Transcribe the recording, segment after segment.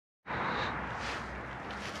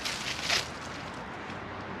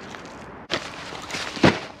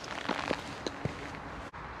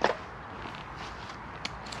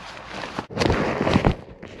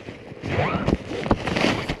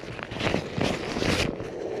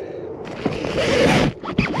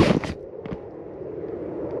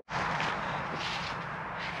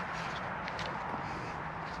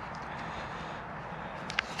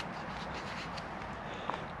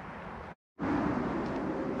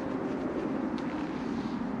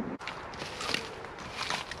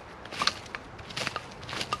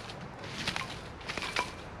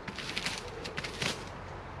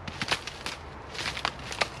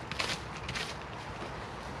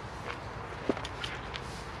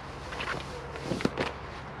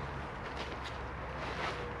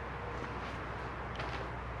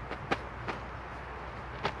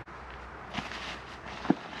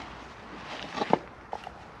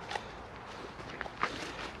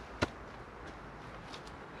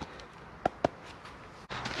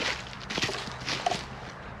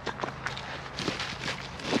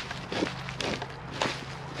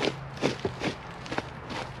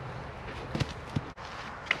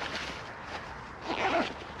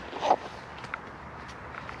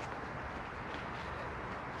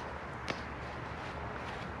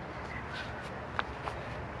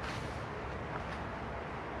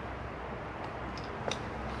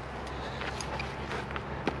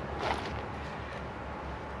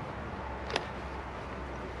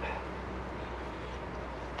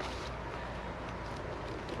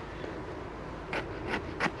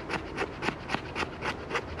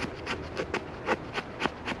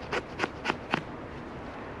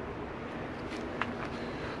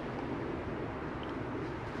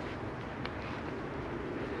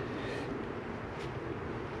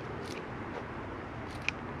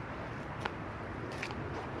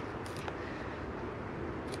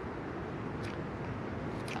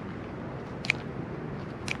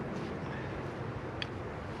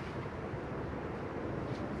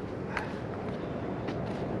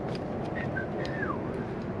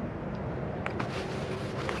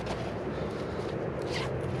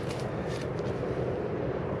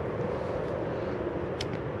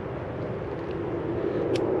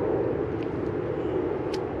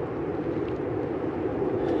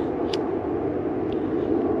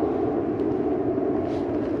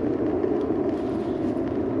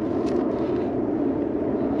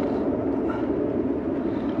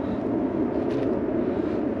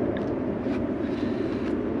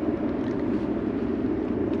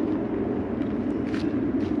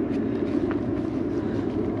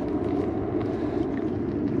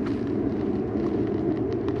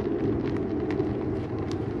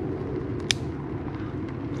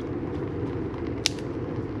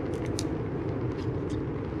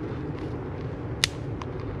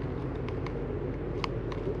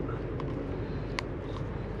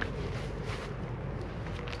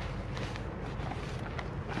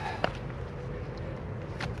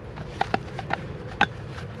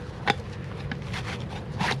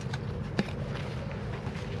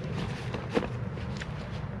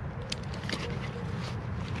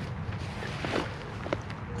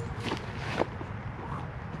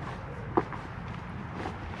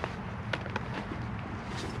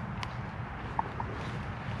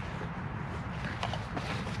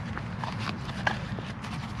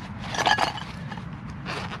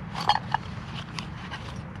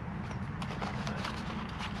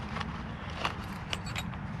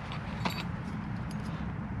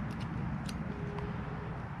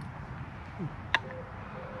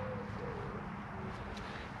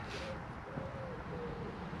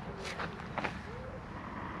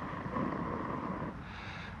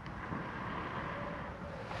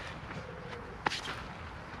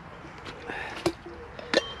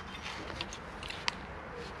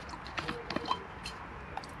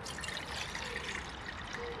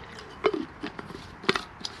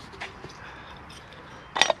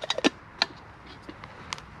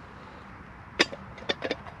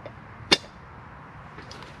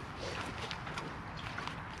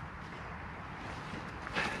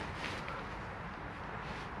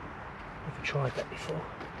tried that before.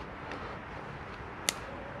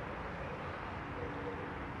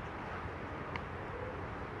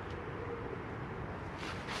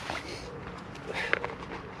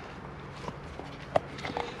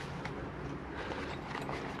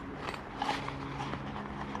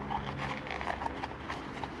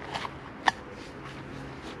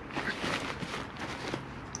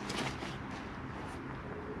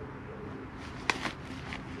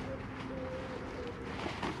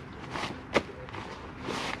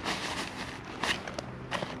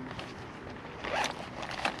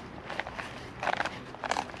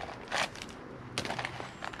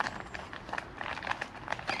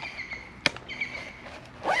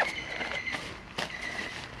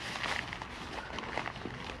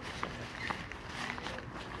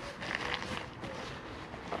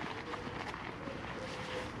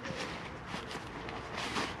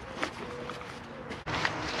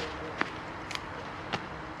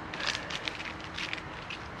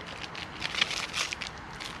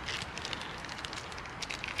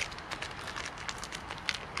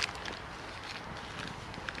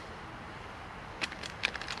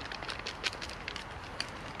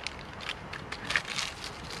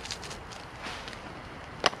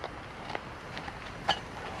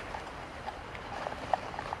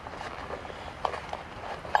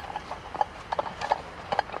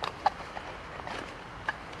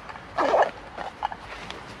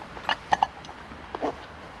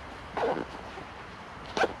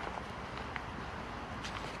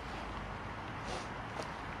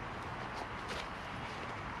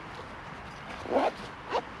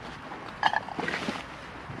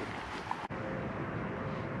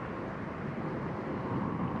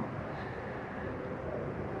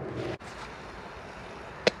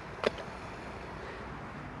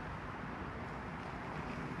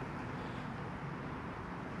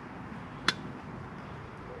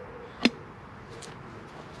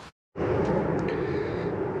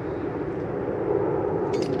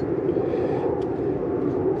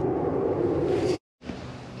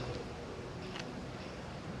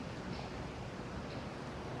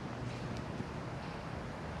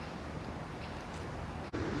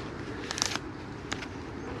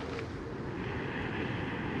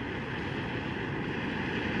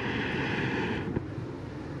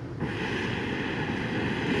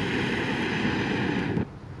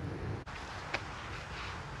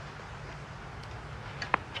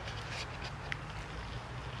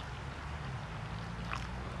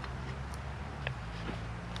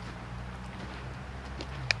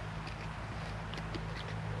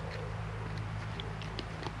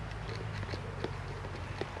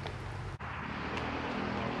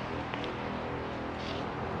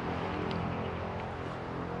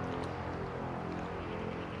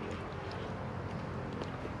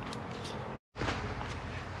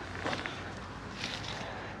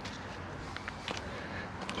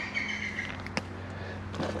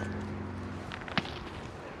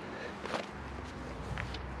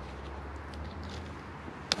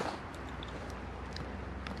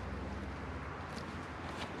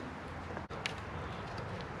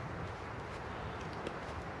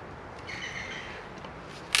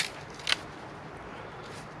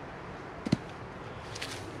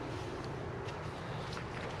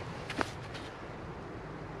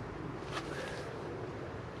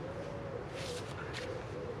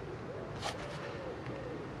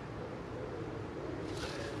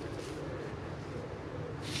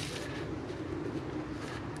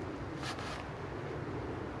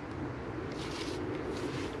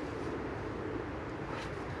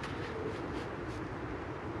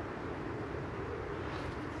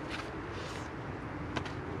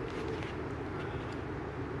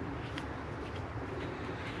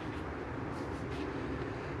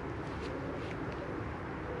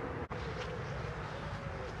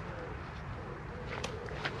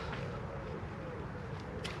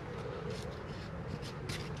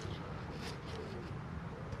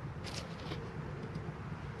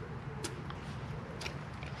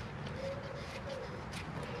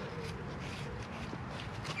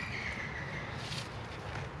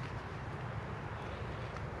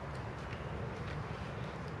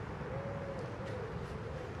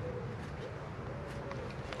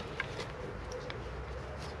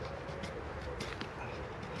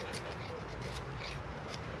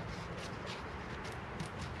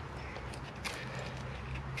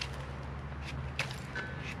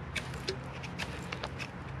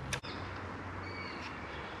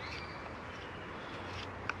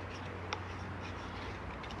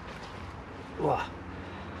 Wow.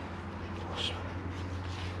 Awesome.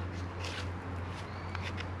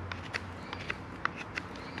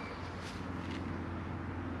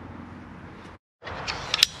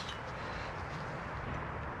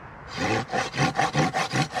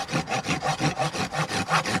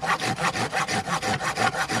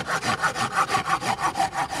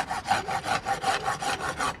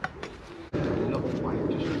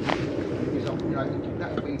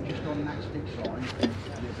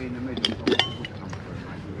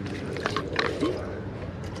 My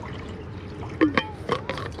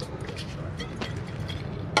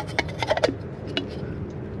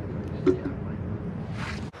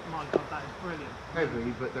God, that is brilliant.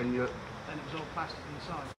 Heavy, but then you. Then it was all plastic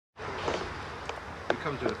inside. It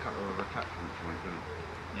comes with a couple of attachments, doesn't it?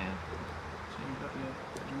 Yeah. So you've got your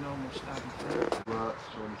normal stab through. Works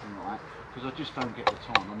or anything like that. Because I just don't get the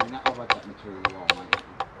time. I mean, I've had that material a while, mate.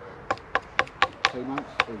 2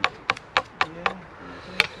 months? Easy. Yeah.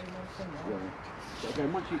 2 months in there. Yeah. So again,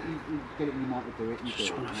 once you get it in your mind to do it, you Just do it.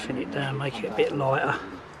 trying to thin it down, make it a bit lighter.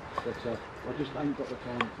 But I just ain't got the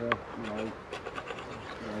time to,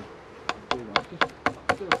 do that. Just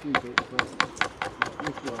do a few bits, but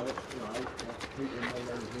with work, people know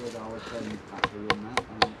over here that I was saying factory and that,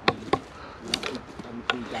 and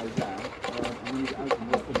a few days out, and when you get open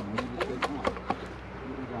work, you just think, oh,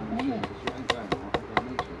 you can go on the machine, because you ain't going right, I don't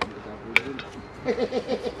need to, you can go through the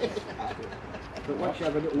But once you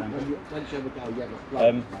have a little, once you have a go, you have a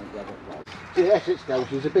flow, mate, you have a flow. See, the Essex girl,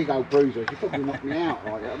 she's a big old bruiser, she probably knocked me out,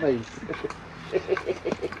 like, you know what I mean?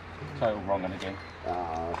 Total wrong one again.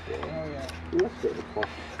 Ah, shit. Oh, yeah. That's a bit of a posh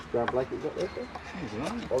brown blanket you got there, sir?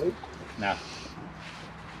 Olive? No.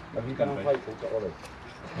 Have you gone on faithful to olive?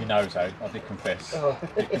 He knows though, I did confess. Oh. I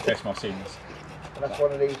did confess my sins. And that's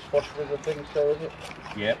one of these phosphorus things, sir, is it?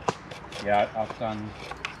 Yep. Yeah, I've done.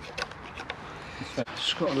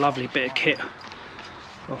 It's got a lovely bit of kit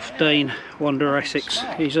off Dean, Wanderer Essex.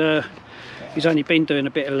 He's only been doing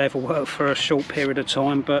a bit of level work for a short period of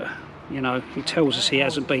time, but you know, he tells us he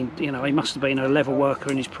hasn't been, you know, he must have been a level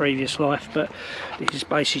worker in his previous life, but this is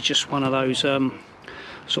basically just one of those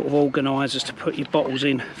sort of organisers to put your bottles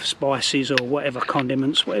in for spices or whatever,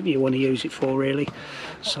 condiments, whatever you want to use it for really.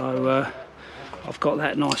 So I've got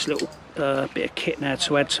that nice little bit of kit now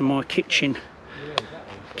to add to my kitchen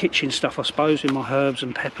stuff, I suppose, with my herbs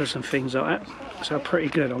and peppers and things like that. So pretty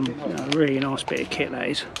good. You know, a really nice bit of kit that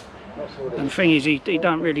is. And the thing is, he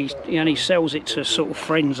don't really, he only sells it to sort of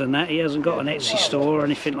friends and that. He hasn't got an Etsy store or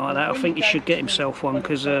anything like that. I think he should get himself one,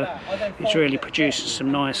 because he's really producing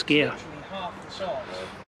some nice gear.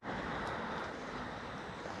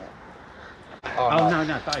 Oh no,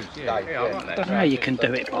 Dave. Yeah, I don't know how you can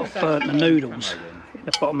do it, but I've burnt the noodles at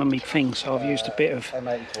the bottom of my thing, so I've used a bit of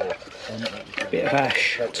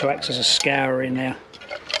ash to act as a scour in there,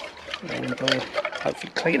 and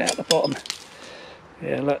hopefully clean out the bottom.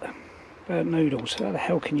 Yeah, look, burnt noodles. How the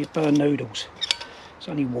hell can you burn noodles? It's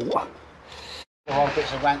only water.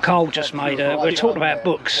 Carl just made we're talking about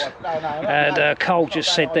books, and Carl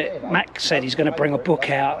just said that Mac said he's going to bring a book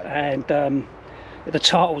out, and the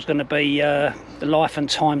title's going to be The Life and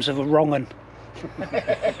Times of a Wrong'un.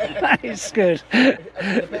 That is good. A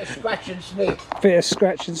bit of scratch and sniff. Bit of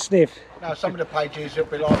scratch and sniff. Now some of the pages will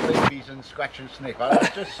be like movies and scratch and sniff. I was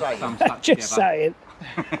just saying. Just saying.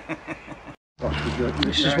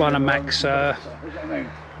 This is one of Mac's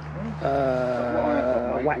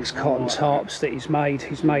wax cotton tarps that he's made.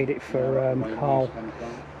 He's made it for Carl.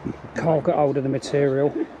 Carl got hold of the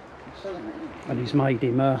material, and he's made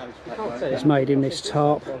him this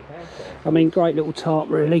tarp. I mean, great little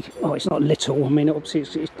tarp really. Oh, it's not little. I mean,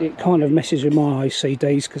 obviously it kind of messes with my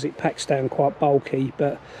OCDs because it packs down quite bulky,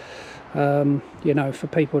 but you know, for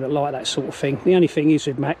people that like that sort of thing. The only thing is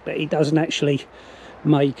with Mac that he doesn't actually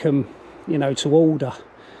make them, you know, to order.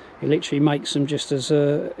 He literally makes them just as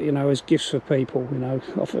you know, as gifts for people. You know,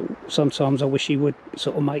 sometimes I wish he would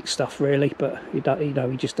sort of make stuff really, but he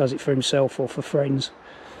just does it for himself or for friends.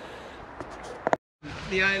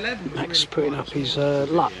 Mac's putting up his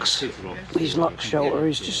Lux shelter.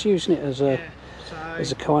 He's just using it as a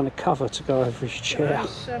kind of cover to go over his chair.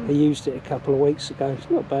 He used it a couple of weeks ago. It's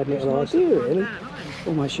not a bad little idea really.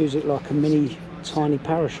 Almost use it like a mini tiny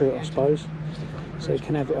parachute, I suppose, so he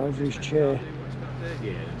can have it over his chair.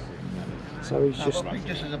 So he's just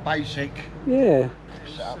as a basic. Yeah.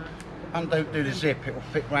 Setup. Undo the zip, it will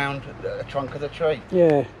fit round the trunk of the tree.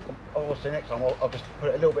 Yeah. Obviously next time I'll just put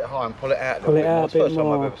it a little bit high and pull it out a bit more.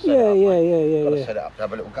 Yeah. Got to set it up to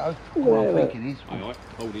have a little go. What I'm thinking is,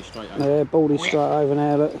 Bald it straight over. Yeah, bald it straight over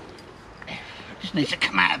now, look. It just needs to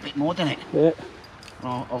come out a bit more, doesn't it? Yeah.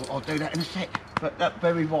 I'll do that in a sec. But that's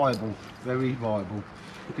very viable, very viable.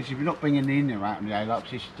 Because if you're not bringing the inner out in the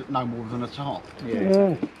Hilux, it's no more than a top.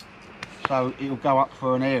 Yeah. So it'll go up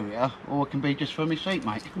for an area, or it can be just for my seat,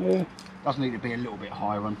 mate. Yeah. Doesn't need to be a little bit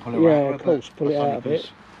higher and pull it out. Yeah, of course, pull it out a bit.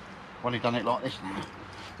 I've only done it like this now.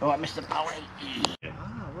 All right, Mr. Bowie.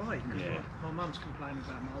 Ah, right. Yeah. My mum's complaining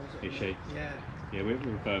about moles. Is she? Yeah. Yeah, we're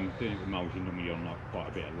doing it with moles. You're normally on like quite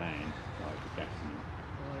a bit of land, like the gas and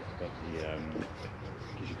but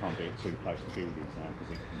the because you can't do it too close to buildings now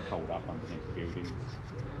because it can hold up underneath the buildings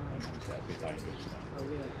and it's a bit dangerous. So, I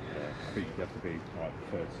think you have to be like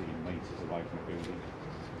 13 metres away from the building.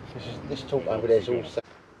 This talk over there is all.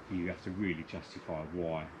 You have to really justify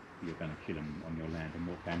why you're going to kill them on your land and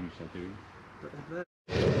what damage they're doing.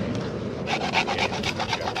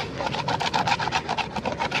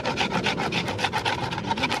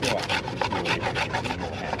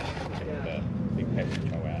 Big pest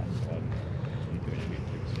control out, so you're doing a bit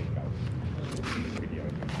of seagulls. Video.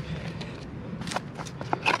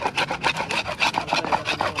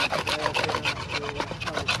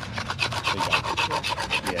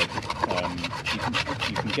 Yeah,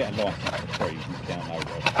 you can get a license for free, you can download it.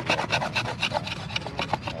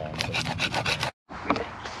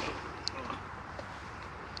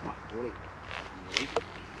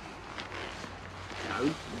 No, I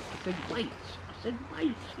said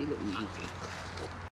wait, you little monkey.